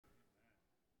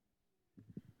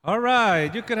All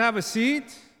right, you could have a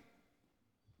seat.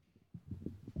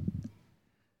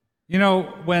 You know,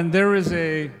 when there is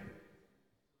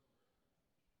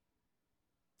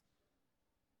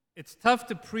it's tough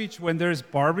to preach when there's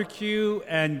barbecue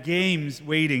and games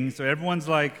waiting, so everyone's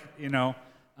like, and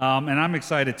I'm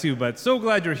excited too, but so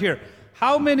glad you're here.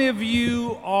 How many of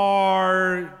you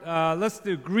are, let's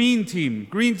do green team.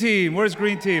 Green team, where's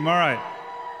green team? All right.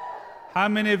 How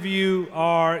many of you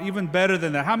are even better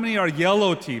than that? How many are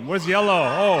yellow team? Where's yellow?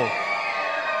 Oh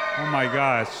my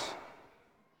gosh.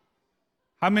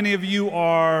 How many of you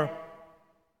are,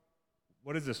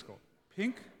 what is this called?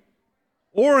 Pink?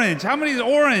 Orange. How many is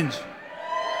orange?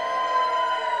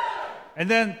 And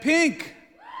then pink.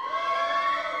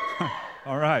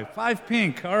 All right, 5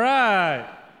 pink. All right.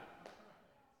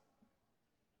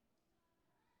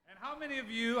 And how many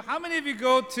of you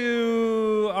go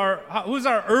to who's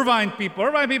our Irvine people?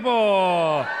 Irvine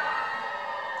people.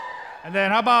 And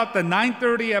then how about the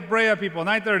 9:30 at Brea people?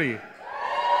 9:30.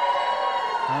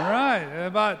 All right,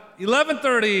 about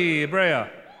 11:30 Brea.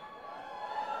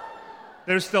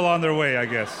 They're still on their way, I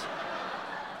guess.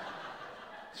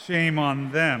 Shame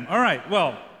on them. All right,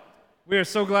 well, we are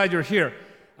so glad you're here.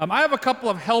 I have a couple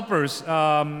of helpers,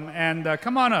 and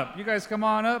come on up. You guys come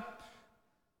on up.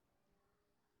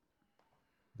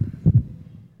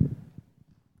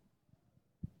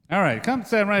 All right, come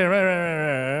stand right here.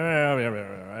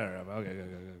 Okay,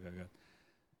 good.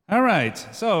 All right,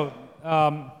 so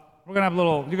we're going to have a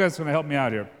little, you guys are going to help me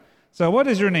out here. So what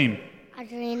is your name?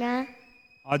 Audrina.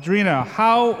 Audrina,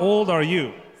 how old are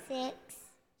you? 6.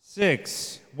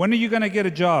 6. When are you going to get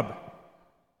a job?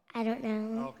 I don't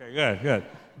know. Okay, good.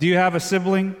 Do you have a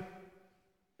sibling?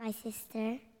 My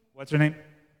sister. What's her name?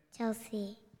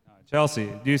 Chelsea.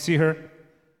 Chelsea. Do you see her?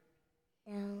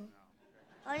 No.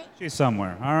 She's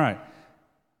somewhere. All right.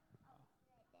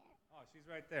 Oh,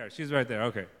 she's right there.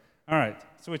 Okay. All right.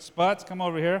 Switch spots. Come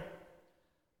over here.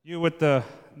 You with the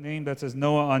name that says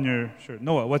Noah on your shirt.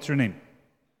 Noah, what's your name?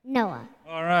 Noah.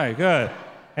 All right, good.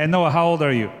 And Noah, how old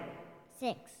are you?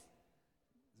 6.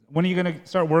 When are you going to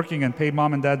start working and pay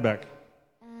mom and dad back?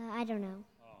 I don't know.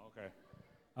 Oh,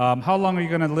 okay. How long are you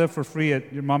going to live for free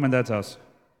at your mom and dad's house?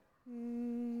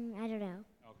 I don't know.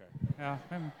 Okay. Yeah,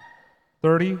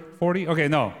 30, 40? Okay,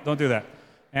 no, don't do that.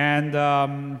 And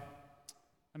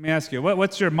let me ask you,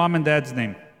 what's your mom and dad's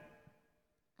name?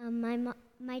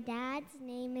 My dad's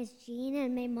name is Jean,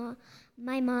 and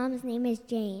my mom's name is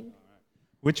Jane.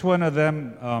 Which one of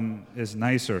them is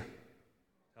nicer?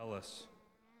 Tell us.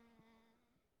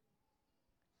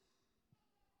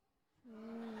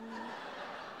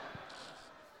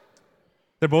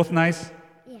 They're both nice?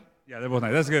 Yeah. Yeah, they're both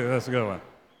nice. That's good. That's a good one.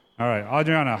 All right,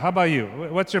 Adriana, how about you?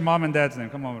 What's your mom and dad's name?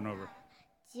 Come on over.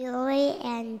 Joy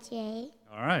and Jay.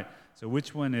 All right. So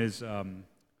which one is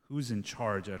who's in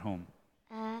charge at home?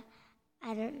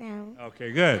 I don't know.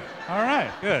 Okay, good. All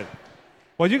right, good.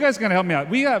 Well, you guys are going to help me out.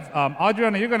 We have,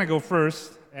 Adriana, you're going to go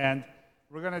first, and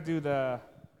we're going to do the...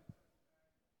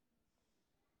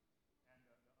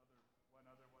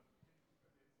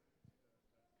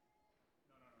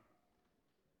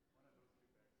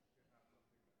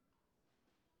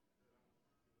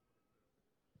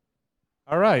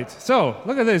 All right, so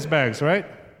look at these bags, right?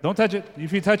 Don't touch it.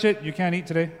 If you touch it, you can't eat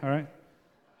today, all right?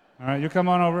 All right, you come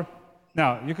on over.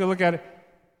 Now, you can look at it.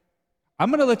 I'm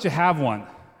going to let you have one,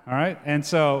 all right? And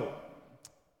so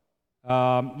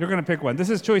you're going to pick one. This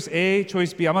is choice A,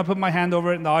 choice B. I'm going to put my hand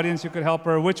over it in the audience. You could help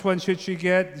her. Which one should she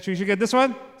get? Should she get this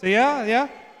one? Say yeah?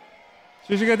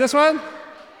 Should she get this one?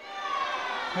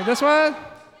 Like this one?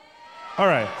 All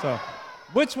right, so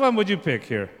which one would you pick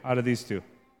here out of these two?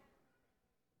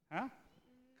 Huh?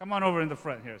 Come on over in the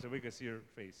front here so we can see your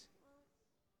face.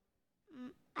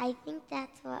 I think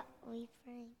that's what we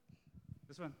bring.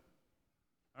 This one?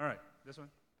 All right, this one?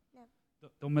 No.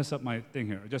 Don't mess up my thing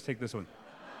here. Just take this one.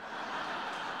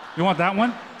 You want that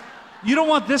one? You don't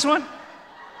want this one?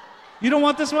 You don't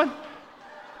want this one? I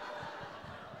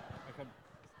can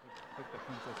take the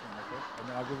princess one, okay? And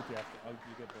then I'll give it to you after.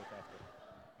 You get both after.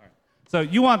 All right. So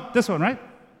you want this one, right?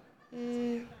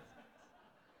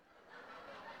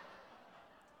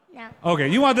 No. Okay,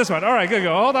 you want this one. All right, good,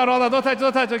 go. Hold on. Don't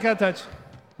touch, I can't touch.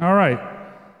 All right.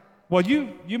 Well,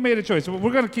 you made a choice.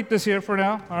 We're going to keep this here for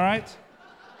now, all right?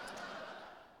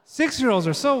 6-year-olds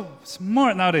are so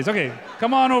smart nowadays. Okay,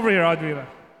 come on over here, Audrina.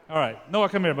 All right, Noah,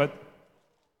 come here, bud.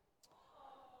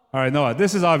 All right, Noah,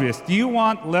 this is obvious. Do you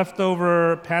want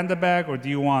leftover panda bag or do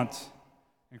you want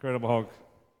Incredible Hulk?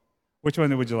 Which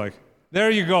one would you like? There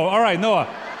you go. All right, Noah.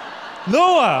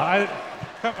 Noah!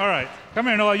 All right, come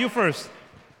here, Noah, you first.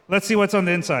 Let's see what's on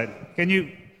the inside.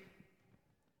 You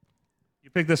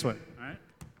pick this one, all right?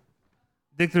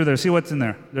 Dig through there. See what's in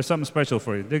there. There's something special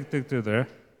for you. Dig through there.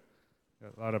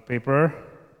 Got a lot of paper.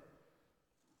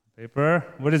 Paper.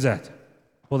 What is that?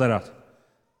 Pull that out.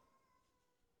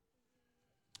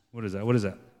 What is that? What is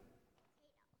that?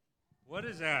 What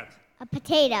is that? A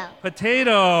potato.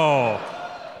 Potato.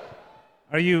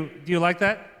 Do you like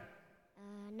that?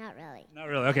 Not really. Not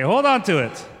really. Okay, hold on to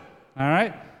it. All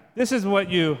right? This is what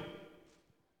you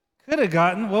could have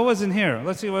gotten. What was in here?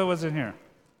 Let's see what was in here.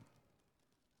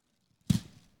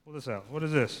 Pull this out. What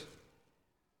is this?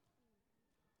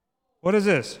 What is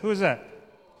this? Who is that?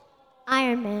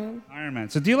 Iron Man. Iron Man.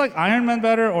 So do you like Iron Man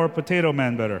better or Potato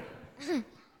Man better?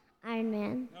 Iron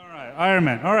Man. All right, Iron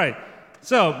Man. All right.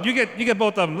 So you get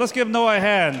both of them. Let's give Noah a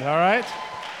hand, all right?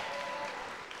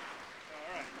 All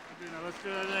right, Audrina, let's do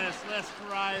this. Let's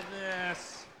try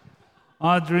this.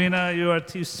 Audrina, you are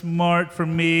too smart for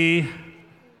me.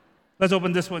 Let's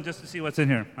open this one just to see what's in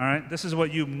here, all right? This is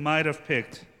what you might have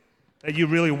picked, that you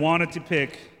really wanted to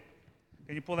pick.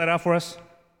 Can you pull that out for us?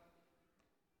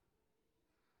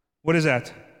 What is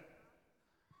that?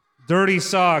 Dirty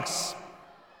socks.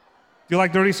 Do you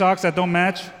like dirty socks that don't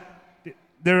match?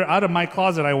 They're out of my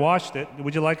closet. I washed it.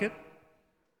 Would you like it?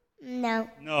 No.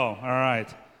 No. All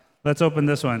right. Let's open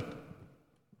this one.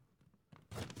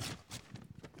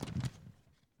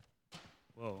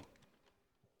 Whoa.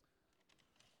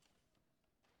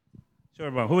 Show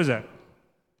everyone. Who is that?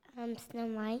 Snow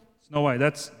White. Snow White.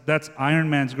 That's Iron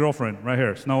Man's girlfriend right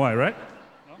here. Snow White, right?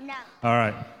 No. All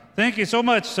right. Thank you so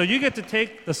much. So you get to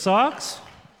take the socks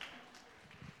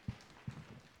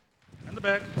and the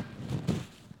bag. And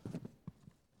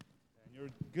you're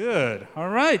good. All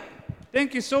right.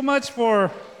 Thank you so much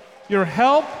for your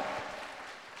help.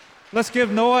 Let's give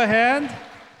Noah a hand.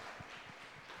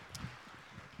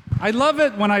 I love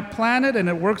it when I plan it and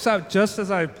it works out just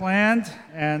as I planned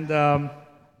and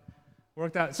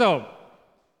worked out. So,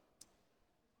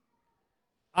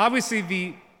 obviously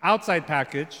the outside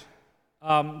package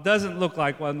doesn't look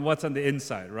like what's on the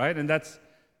inside, right? And that's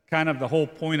kind of the whole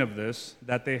point of this,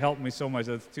 that they helped me so much.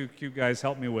 Those two cute guys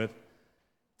helped me with.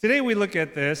 Today we look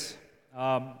at this,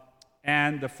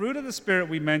 and the fruit of the Spirit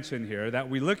we mentioned here that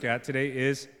we look at today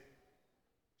is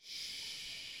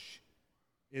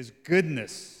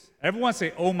goodness. Everyone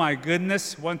say, oh my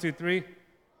goodness. 1, 2, 3.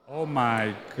 Oh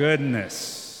my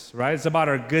goodness, right? It's about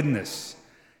our goodness.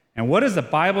 And what does the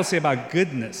Bible say about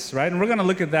goodness, right? And we're going to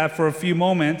look at that for a few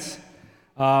moments.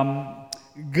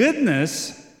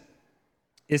 Goodness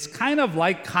is kind of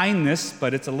like kindness,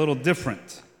 but it's a little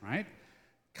different, right?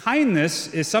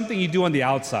 Kindness is something you do on the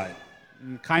outside.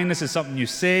 Kindness is something you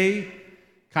say.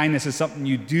 Kindness is something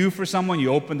you do for someone.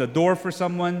 You open the door for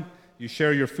someone. You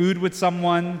share your food with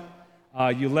someone.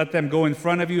 You let them go in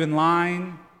front of you in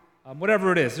line.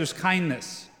 Whatever it is, there's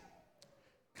kindness.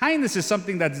 Kindness is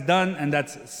something that's done and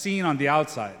that's seen on the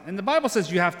outside. And the Bible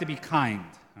says you have to be kind,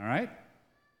 all right?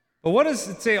 But what does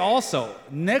it say also?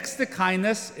 Next to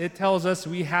kindness, it tells us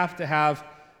we have to have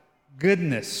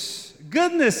goodness.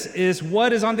 Goodness is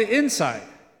what is on the inside.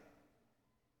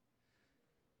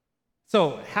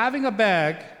 So having a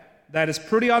bag that is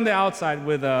pretty on the outside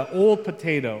with an old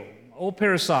potato, old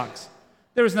pair of socks,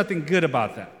 there is nothing good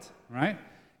about that, right?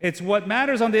 It's what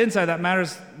matters on the inside that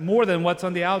matters more than what's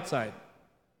on the outside.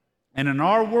 And in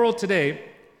our world today,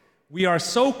 we are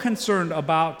so concerned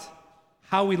about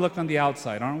how we look on the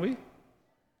outside, aren't we?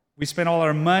 We spend all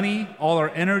our money, all our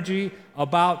energy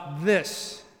about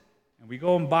this. And we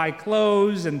go and buy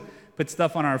clothes and put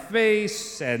stuff on our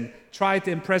face and try to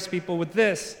impress people with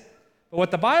this. But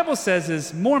what the Bible says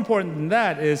is more important than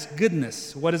that is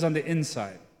goodness, what is on the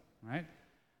inside, right?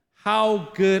 How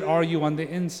good are you on the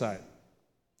inside?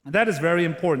 And that is very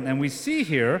important. And we see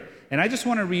here, and I just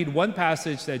want to read one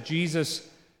passage that Jesus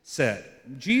said.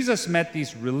 Jesus met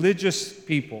these religious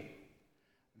people.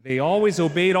 They always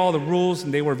obeyed all the rules,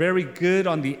 and they were very good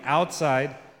on the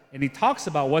outside. And he talks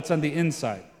about what's on the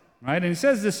inside, right? And he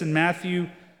says this in Matthew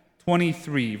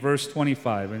 23, verse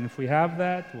 25. And if we have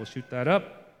that, we'll shoot that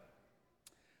up.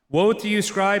 Woe to you,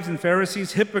 scribes and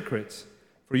Pharisees, hypocrites!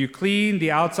 For you clean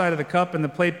the outside of the cup and the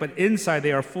plate, but inside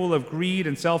they are full of greed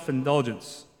and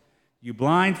self-indulgence. You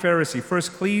blind Pharisee,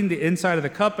 first clean the inside of the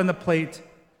cup and the plate,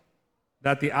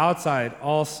 that the outside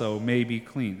also may be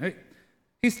clean.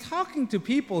 He's talking to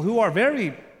people who are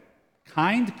very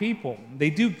kind people. They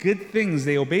do good things.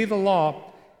 They obey the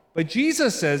law. But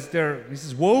Jesus says, he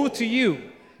says, woe to you.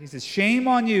 He says, shame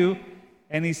on you.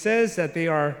 And he says that they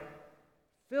are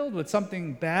filled with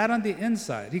something bad on the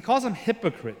inside. He calls them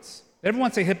hypocrites.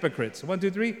 Everyone say hypocrites. 1, 2,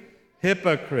 3.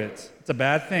 Hypocrites. It's a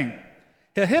bad thing.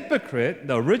 A hypocrite,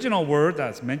 the original word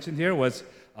that's mentioned here, was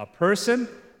a person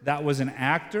that was an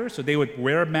actor. So they would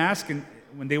wear a mask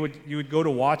when you would go to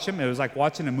watch them, it was like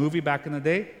watching a movie back in the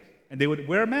day, and they would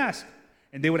wear a mask,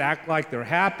 and they would act like they're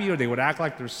happy or they would act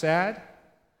like they're sad.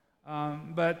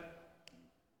 But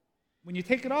when you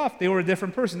take it off, they were a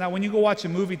different person. Now, when you go watch a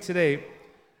movie today,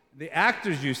 the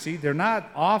actors you see, they're not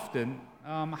often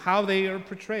how they are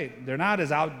portrayed. They're not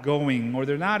as outgoing, or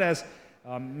they're not as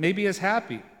maybe as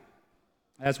happy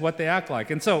as what they act like.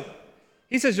 And so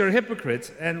he says you're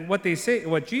hypocrites, and what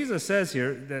Jesus says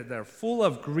here, that they're full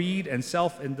of greed and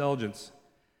self-indulgence.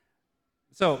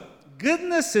 So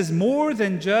goodness is more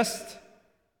than just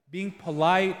being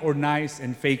polite or nice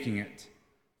and faking it,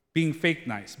 being fake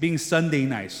nice, being Sunday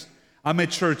nice. I'm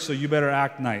at church, so you better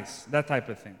act nice, that type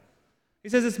of thing. He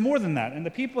says it's more than that. And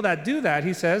the people that do that,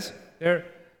 he says,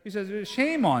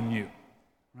 shame on you,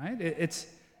 right? It's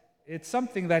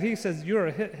something that he says you're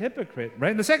a hypocrite,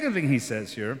 right? And the second thing he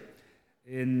says here,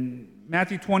 in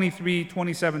Matthew 23,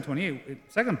 27, 28,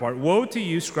 second part, woe to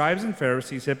you, scribes and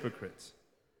Pharisees, hypocrites!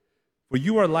 For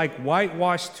you are like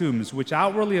whitewashed tombs, which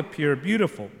outwardly appear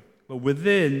beautiful, but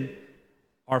within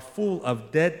are full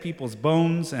of dead people's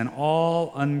bones and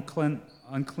all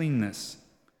uncleanness.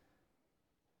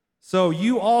 So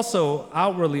you also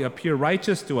outwardly appear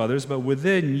righteous to others, but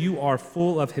within you are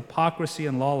full of hypocrisy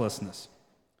and lawlessness.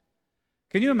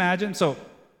 Can you imagine? So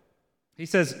he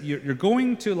says you're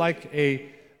going to like a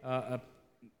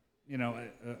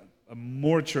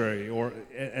mortuary,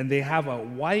 and they have a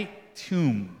white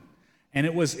tomb, and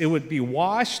it would be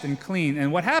washed and clean.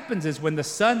 And what happens is when the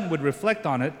sun would reflect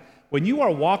on it, when you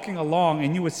are walking along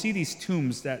and you would see these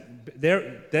tombs that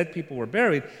their dead people were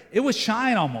buried, it would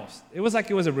shine almost. It was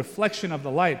like it was a reflection of the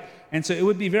light. And so it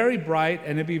would be very bright,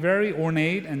 and it'd be very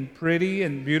ornate and pretty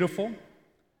and beautiful.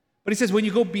 But he says when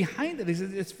you go behind it, he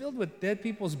says it's filled with dead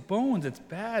people's bones. It's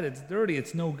bad, it's dirty,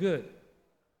 it's no good.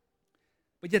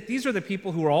 But yet these are the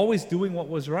people who were always doing what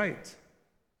was right.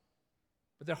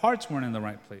 But their hearts weren't in the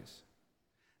right place.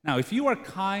 Now, if you are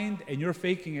kind and you're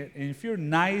faking it, and if you're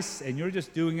nice and you're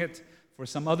just doing it for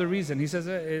some other reason, he says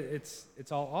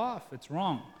it's all off, it's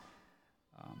wrong.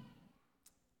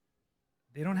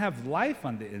 They don't have life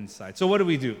on the inside. So what do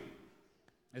we do?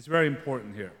 It's very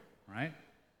important here, right?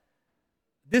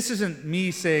 This isn't me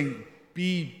saying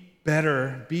be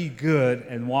better, be good,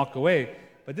 and walk away.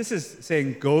 But this is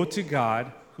saying go to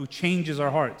God who changes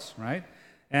our hearts, right?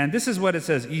 And this is what it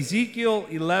says, Ezekiel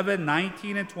 11,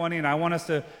 19, and 20, and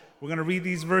we're going to read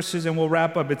these verses and we'll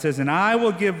wrap up. It says, and I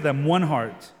will give them one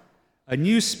heart, a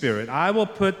new spirit I will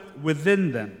put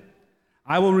within them.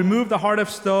 I will remove the heart of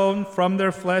stone from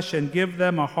their flesh and give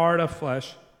them a heart of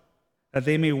flesh, that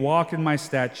they may walk in my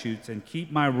statutes and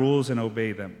keep my rules and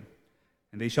obey them.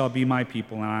 And they shall be my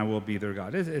people, and I will be their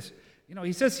God.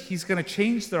 He says he's going to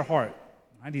change their heart.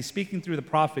 Right? He's speaking through the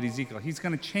prophet Ezekiel. He's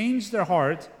going to change their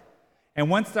heart. And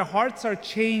once their hearts are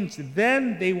changed,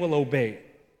 then they will obey.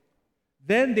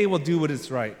 Then they will do what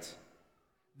is right.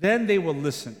 Then they will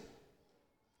listen.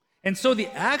 And so the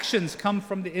actions come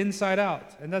from the inside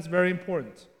out, and that's very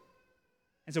important.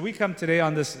 And so we come today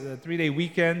on this 3-day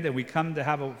weekend, and we come to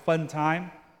have a fun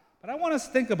time. But I want us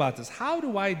to think about this. How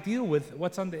do I deal with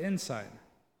what's on the inside?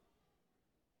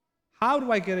 How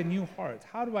do I get a new heart?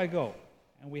 How do I go?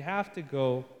 And we have to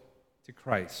go to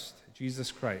Christ,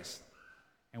 Jesus Christ.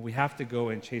 And we have to go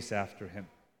and chase after him.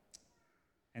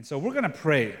 And so we're going to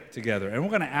pray together, and we're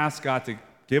going to ask God to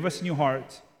give us new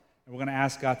hearts, and we're going to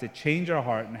ask God to change our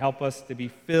heart and help us to be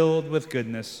filled with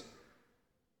goodness,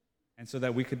 and so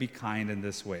that we could be kind in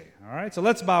this way. All right? So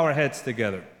let's bow our heads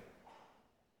together.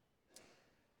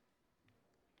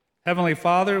 Heavenly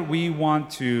Father, we want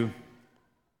to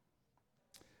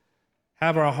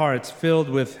have our hearts filled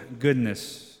with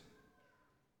goodness.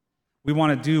 We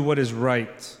want to do what is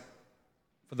right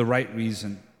for the right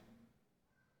reason.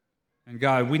 And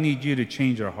God, we need you to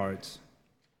change our hearts.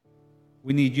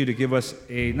 We need you to give us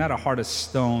not a heart of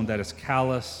stone that is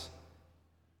callous,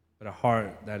 but a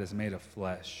heart that is made of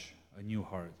flesh, a new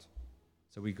heart.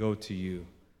 So we go to you.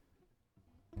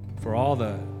 For all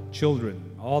the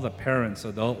children, all the parents,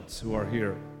 adults who are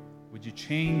here, would you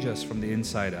change us from the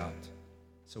inside out?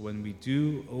 So when we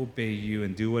do obey you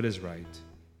and do what is right,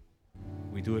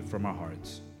 we do it from our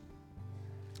hearts.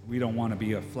 We don't want to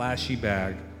be a flashy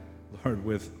bag, Lord,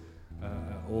 with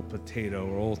old potato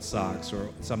or old socks or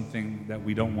something that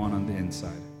we don't want on the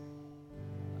inside.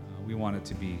 We want it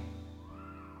to be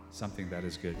something that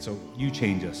is good. So you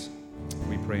change us.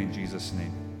 We pray in Jesus'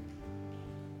 name.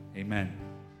 Amen.